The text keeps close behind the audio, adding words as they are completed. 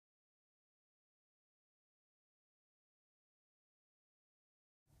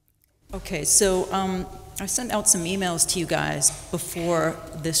Okay, so I sent out some emails to you guys before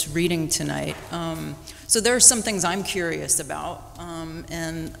this reading tonight. So there are some things I'm curious about,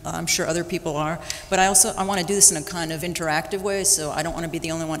 and I'm sure other people are, but I want to do this in a kind of interactive way, so I don't want to be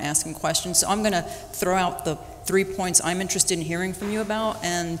the only one asking questions. So I'm going to throw out the 3 points I'm interested in hearing from you about,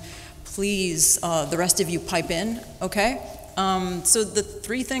 and please, the rest of you pipe in, okay? So the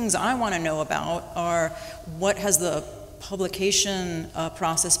 3 things I want to know about are what has the publication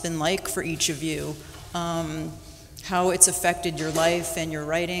process been like for each of you, how it's affected your life and your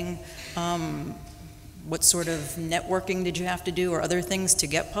writing, what sort of networking did you have to do or other things to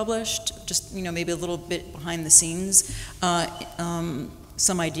get published, just maybe a little bit behind the scenes,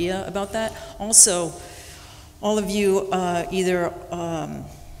 some idea about that. Also, all of you either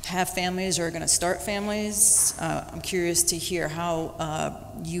have families or are going to start families. I'm curious to hear how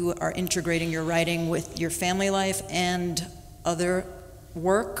you are integrating your writing with your family life and other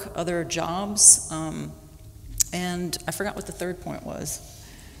work, other jobs. And I forgot what the 3rd point was.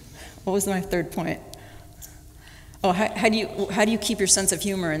 What was my 3rd point? Oh, how do you keep your sense of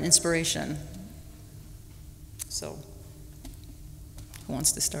humor and inspiration? So, who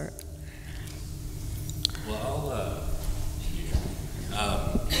wants to start? Well,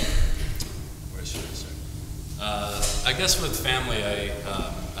 where should I start? I guess with family, I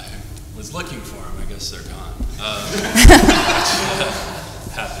was looking for them. I guess they're gone. Which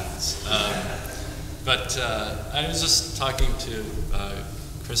happens. But I was just talking to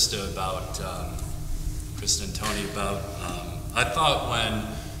Krista and Tony about, I thought when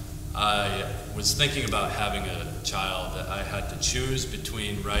I was thinking about having a child that I had to choose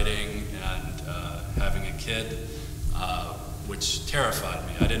between writing and having a kid, which terrified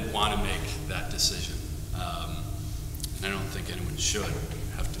me. I didn't want to make that decision. And I don't think anyone should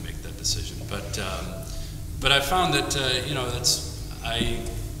have to make that decision. But I found that,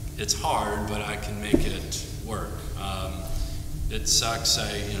 it's hard, but I can make it work. It sucks, I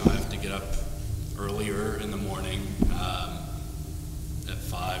have to get up earlier in the morning, at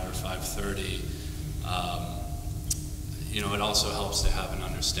 5 or 5:30. It also helps to have an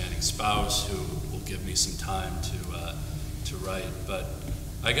understanding spouse who will give me some time to write. But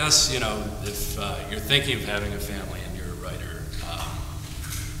I guess, if you're thinking of having a family and you're a writer,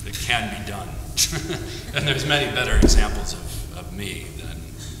 it can be done. And there's many better examples of me than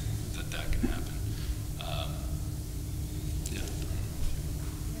that can happen.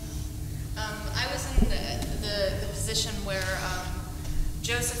 I was in the position where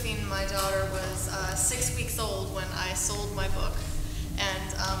Josephine, my daughter, was 6 weeks old when I sold my book.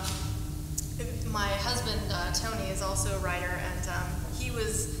 And my husband, Tony, is also a writer, and he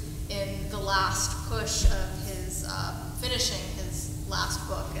was in the last push of his finishing his last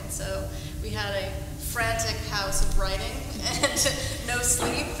book. And so we had a frantic house of writing and no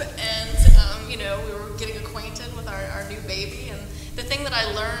sleep, and we were getting acquainted with our new baby. And the thing that I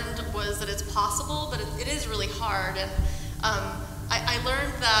learned was that it's possible, but it is really hard. And I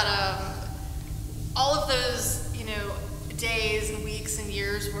learned that all of those days and weeks and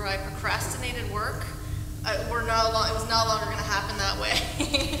years where I procrastinated work it was no longer going to happen that way.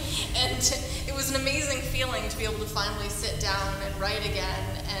 And it was an amazing feeling to be able to finally sit down and write again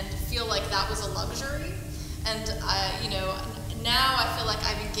and feel like that was a luxury. And now I feel like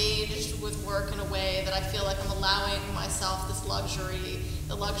I've engaged with work in a way that I feel like I'm allowing myself this luxury,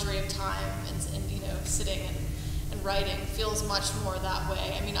 the luxury of time, and sitting and writing feels much more that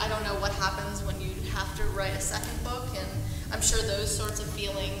way. I mean, I don't know what happens when you have to write a second book, and I'm sure those sorts of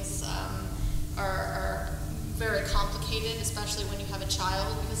feelings are very complicated, especially when you have a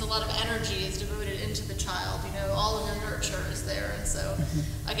child, because a lot of energy is devoted into the child. All of your nurture is there, and so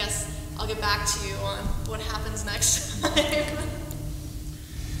I guess I'll get back to you on what happens next time.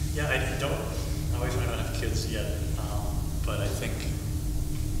 Yeah, I wish I don't have kids yet, but I think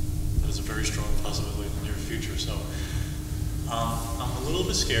there's a very strong possibility in the near future. So I'm a little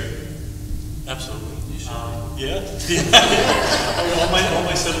bit scared. Absolutely. You should. Yeah. all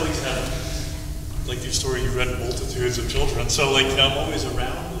my siblings have, like your story, you read multitudes of children. So I'm always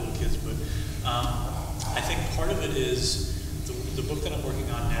around little kids, but I think part of it is the book that I'm working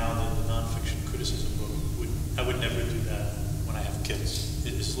on now, the nonfiction criticism book. I would never do that when I have kids.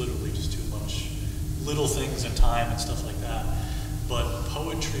 It is literally just too much little things and time and stuff like that. But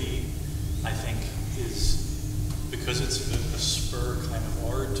poetry, I think, is, because it's a spur kind of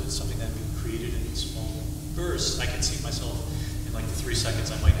art, it's something that can be created in small bursts. I can see myself in the 3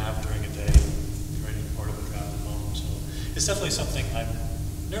 seconds I might have during a day writing part of a draft poem. So it's definitely something I'm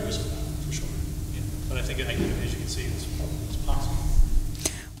nervous about, for sure. Yeah. But I think, as you can see, it's possible.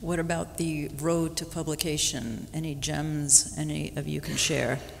 What about the road to publication? Any gems any of you can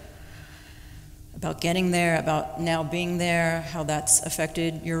share? about getting there, about now being there, how that's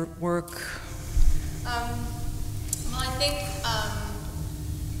affected your work? Well, I think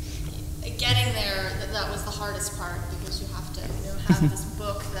getting there, that was the hardest part, because you have to, have this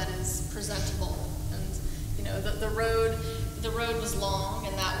book that is presentable, and the road was long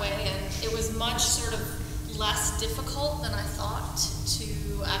in that way, and it was much sort of less difficult than I thought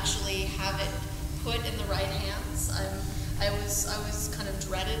to actually have it put in the right hands. I was kind of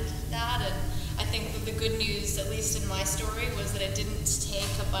dreaded that, and I think that the good news, at least in my story, was that it didn't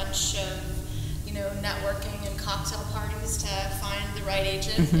take a bunch of networking and cocktail parties to find the right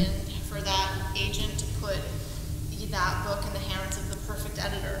agent, and for that agent to put that book in the hands of the perfect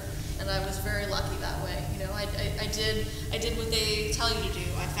editor. And I was very lucky that way. I did what they tell you to do.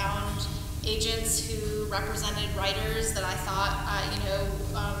 I found agents who represented writers that I thought I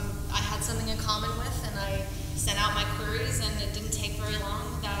had something in common with, and I sent out my queries, and it didn't take very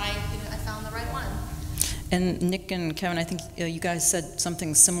long that I found the right one. And Nick and Kevin, I think you guys said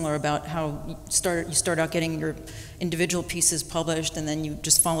something similar about how you start out getting your individual pieces published, and then you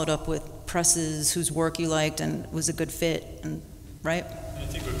just followed up with presses whose work you liked and was a good fit, and right? I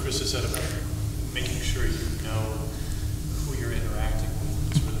think what Chris has said about making sure you know who you're interacting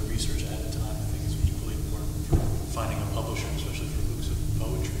with is where the research added time, I think, is equally important for finding a publisher, especially for books of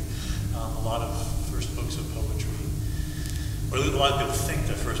poetry. A lot of first books of poetry, or a lot of people think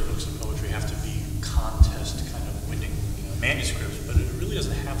that first books of poetry have to be contest kind of winning manuscripts, but it really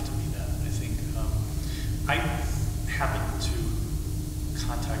doesn't have to be that. I think I happened to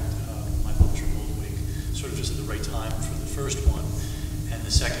contact my publisher Goldwig sort of just at the right time for the first one, and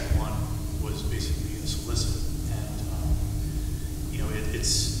the second one was basically a solicit, and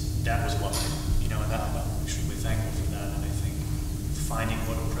that was luck, and I'm extremely thankful for that. And I think finding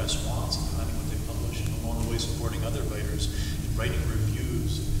what a press wants and finding what they publish, and along the way supporting other writers and writing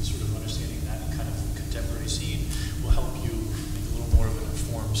reviews and sort of understanding that kind of contemporary scene will help you make a little more of an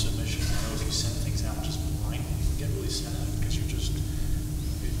informed submission. I know if you send things out just blindly, you can get really sad because you're just,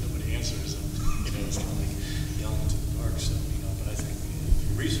 nobody answers, and it's kind of like yelling into the dark. So, but I think if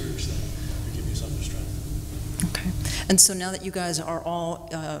you research, then you give yourself the strength. Okay. And so now that you guys are all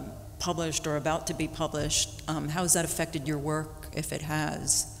published or about to be published, how has that affected your work, if it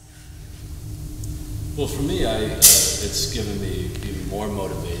has? Well, for me, it's given me even more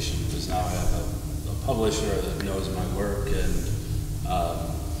motivation, because now I have a publisher that knows my work, and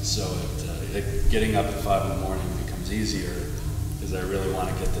so getting up at 5 in the morning becomes easier, because I really want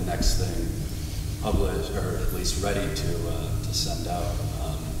to get the next thing published, or at least ready to send out.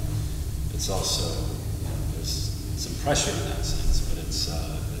 It's also, there's some pressure in that sense, but it's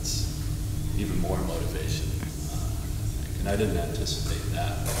even more motivation, I think. And I didn't anticipate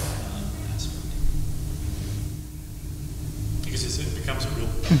that. Because it becomes a real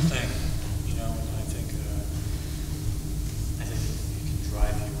thing, and I think it can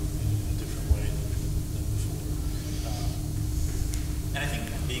drive you in a different way than before. And I think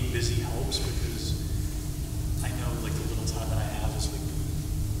being busy helps, because I know like the little time that I have is like,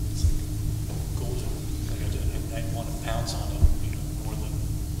 it's like golden. Like I want to pounce on it, more than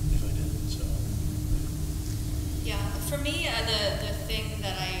if I didn't. So yeah, for me, the thing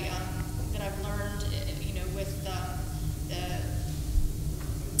that I've learned, with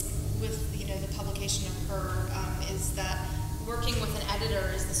the publication of her, is that working with an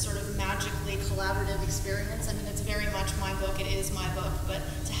editor is this sort of magically collaborative experience. I mean, it's very much my book, it is my book, but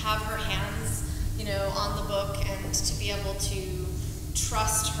to have her hands, on the book, and to be able to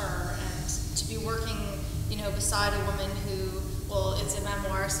trust her, and to be working, beside a woman who, well, it's a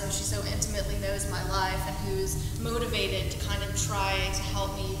memoir, so she so intimately knows my life, and who's motivated to kind of try to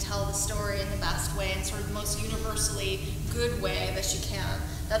help me tell the story in the best way, and sort of the most universally good way that she can.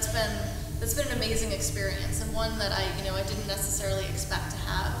 That's been an amazing experience, and one that I didn't necessarily expect to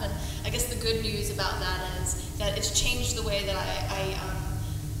have. And I guess the good news about that is that it's changed the way that I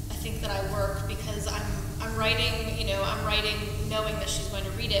think that I work, because I'm writing, I'm writing knowing that she's going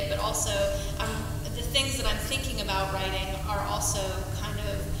to read it, but also the things that I'm thinking about writing are also kind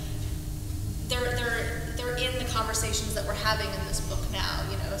of, they're in the conversations that we're having in this book now,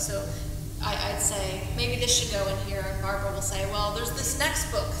 so I'd say maybe this should go in here, and Barbara will say, well, there's this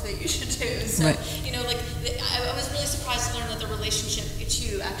next book that you should do. So, right. I was really surprised to learn that the relationship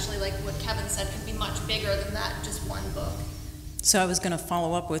too, actually, like what Kevin said, can be much bigger than that, just one book. So I was going to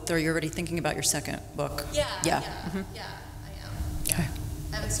follow up with, are you already thinking about your second book? Yeah, yeah, yeah, I am. Okay.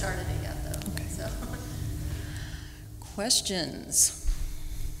 I haven't started it yet, though. Okay. So. Questions?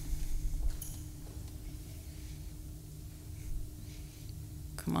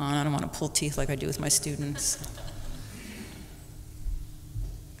 Come on, I don't want to pull teeth like I do with my students.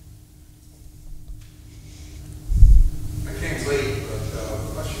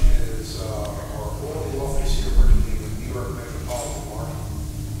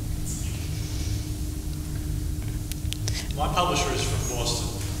 My publisher is from Boston,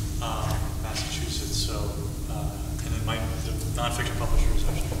 Massachusetts, so, and then the nonfiction publisher is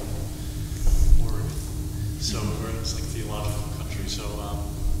actually from Oregon. So it's like theological country, so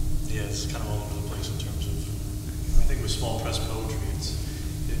yeah, it's kind of all over the place in terms of, I think with small press poetry,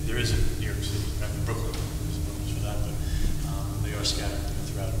 there is in New York City, I mean Brooklyn, there's a bonus for that, but they are scattered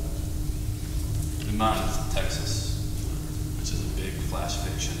throughout. In mine is Texas, which is a big flash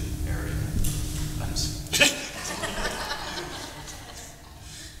fiction area.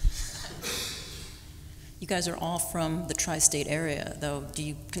 You guys are all from the tri-state area, though. Do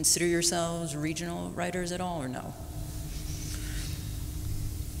you consider yourselves regional writers at all, or no?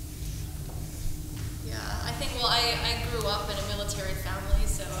 Yeah, I think, well, I grew up in a military family,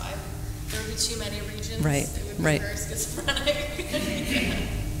 so there would be too many regions. Right, It would be right. very schizophrenic.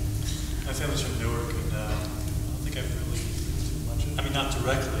 My family's from Newark, and I don't think I've really too much. I mean, not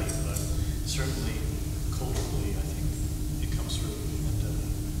directly, but certainly culturally, I think it comes through.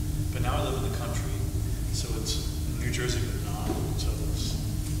 And, but now I live in the country, so it's New Jersey, but not. So it's,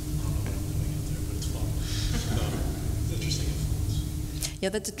 I don't know what I'm doing out there, but it's fun. It's interesting influence. Yeah,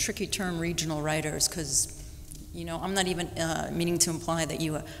 that's a tricky term, regional writers, because, you know, I'm not even meaning to imply that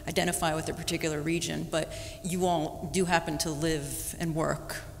you identify with a particular region, but you all do happen to live and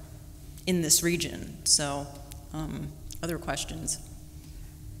work in this region. So, other questions?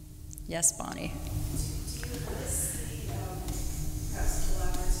 Yes, Bonnie? Do you miss the perhaps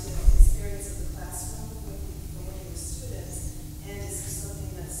collaborative experience of the classroom when you were students, and is there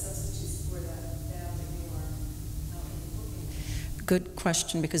something that substitutes for that now that you are out in the booking? Good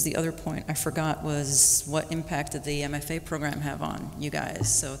question, because the other point I forgot was what impact did the MFA program have on you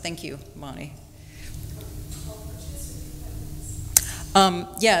guys? So thank you, Bonnie.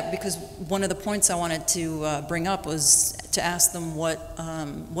 Yeah, because one of the points I wanted to bring up was to ask them what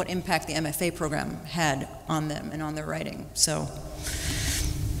impact the MFA program had on them and on their writing. So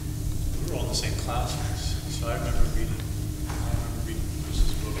We were all in the same classes, so I remember reading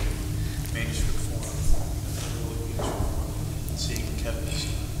Bruce's book in manuscript form, and seeing Kevin's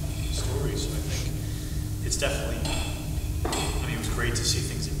stories. So I think it's definitely, I mean, it was great to see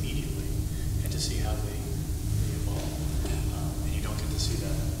things immediately and to see how they evolve. And you don't get to see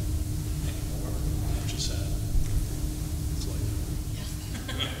that anymore, which is sad. It's like,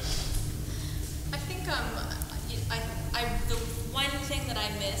 I think the one thing that I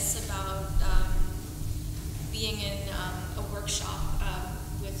miss about being in a workshop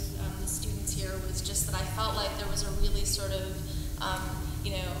with the students here was just that I felt like there was a really sort of,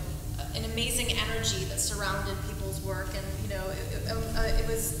 an amazing energy that surrounded people's work, and it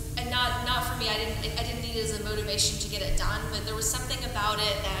was, and not for me. I didn't need it as a motivation to get it done, but there was something about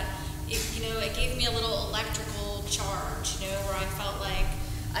it that it gave me a little electrical charge, where I felt like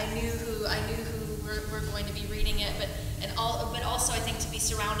I knew who were going to be reading it, but also I think to be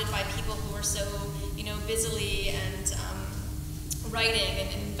surrounded by people who are so busily and writing and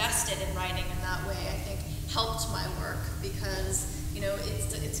invested in writing in that way, I think helped my work, because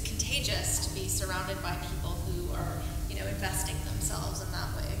it's contagious to be surrounded by people who are investing themselves in that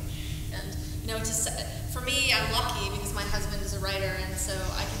way. And for me, I'm lucky because my husband is a writer, and so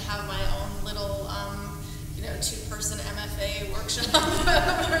I can have my own little two-person MFA workshop.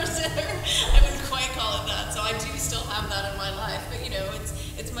 I wouldn't quite call it that, so I do still have that in my life. But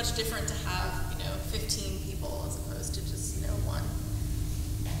it's much different to have 15 people as opposed to just one.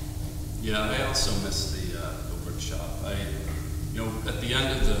 Yeah, I also miss the workshop. At the end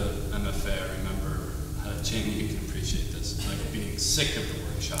of the MFA, I remember, Jamie, you can appreciate this, like being sick of the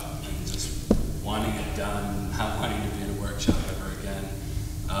workshop and just wanting it done, not wanting to be in a workshop ever again.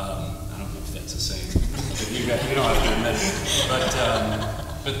 I don't know if that's the same. You don't have to admit it.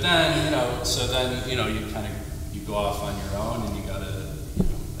 But then, so then, you go off on your own, and you gotta,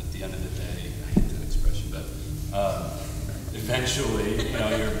 at the end of the day, I hate that expression, but eventually,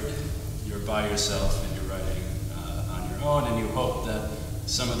 you're by yourself and you're writing on your own, and you hope that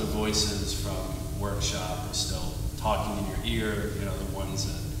some of the voices from workshop are still talking in your ear, the ones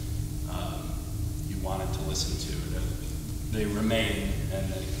that you wanted to listen to. They remain, and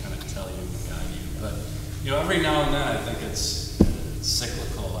they kind of tell you, guide you. But every now and then, I think it's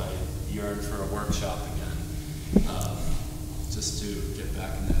cyclical. I yearn for a workshop again, just to get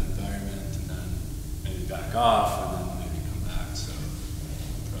back in that environment, and then maybe back off, and then maybe come back. So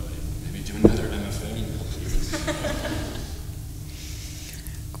probably maybe do another MFA in a couple of years.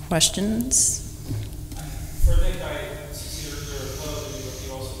 Questions? For Nick, since you're a poet and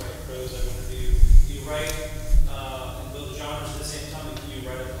you also write prose, I wonder, do you write in both genres at the same time? Do you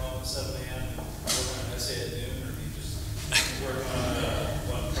write a poem at 7 a.m. and work on an essay at noon, or do you just work on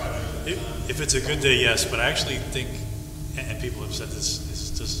one project at a time? if it's a good day, yes, but I actually think and people have said this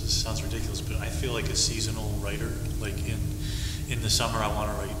sounds ridiculous, but I feel like a seasonal writer. Like in the summer, I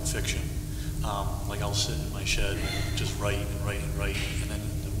want to write fiction. Like I'll sit in my shed and just write and write and write, and then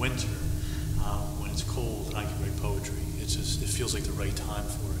in the winter, when it's cold, I can write poetry. It feels like the right time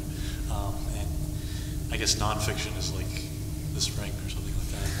for it. And I guess nonfiction is like the spring or something like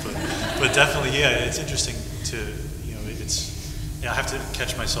that. But definitely, yeah, it's interesting to, you know, I have to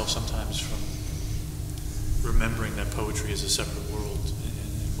catch myself sometimes from remembering that poetry is a separate world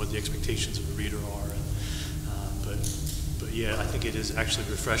and what the expectations of the reader are. But yeah, I think it is actually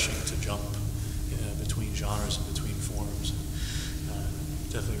refreshing to jump between genres and between forms.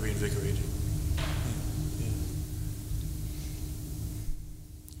 Definitely reinvigorating. Yeah.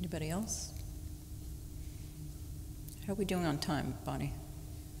 Anybody else? How are we doing on time, Bonnie?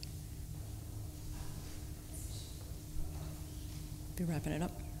 Be wrapping it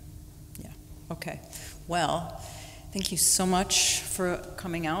up? Yeah, okay. Well, thank you so much for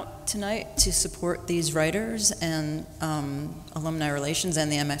coming out tonight to support these writers and alumni relations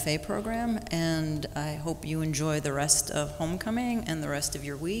and the MFA program. And I hope you enjoy the rest of homecoming and the rest of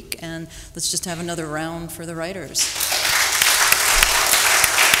your week. And let's just have another round for the writers.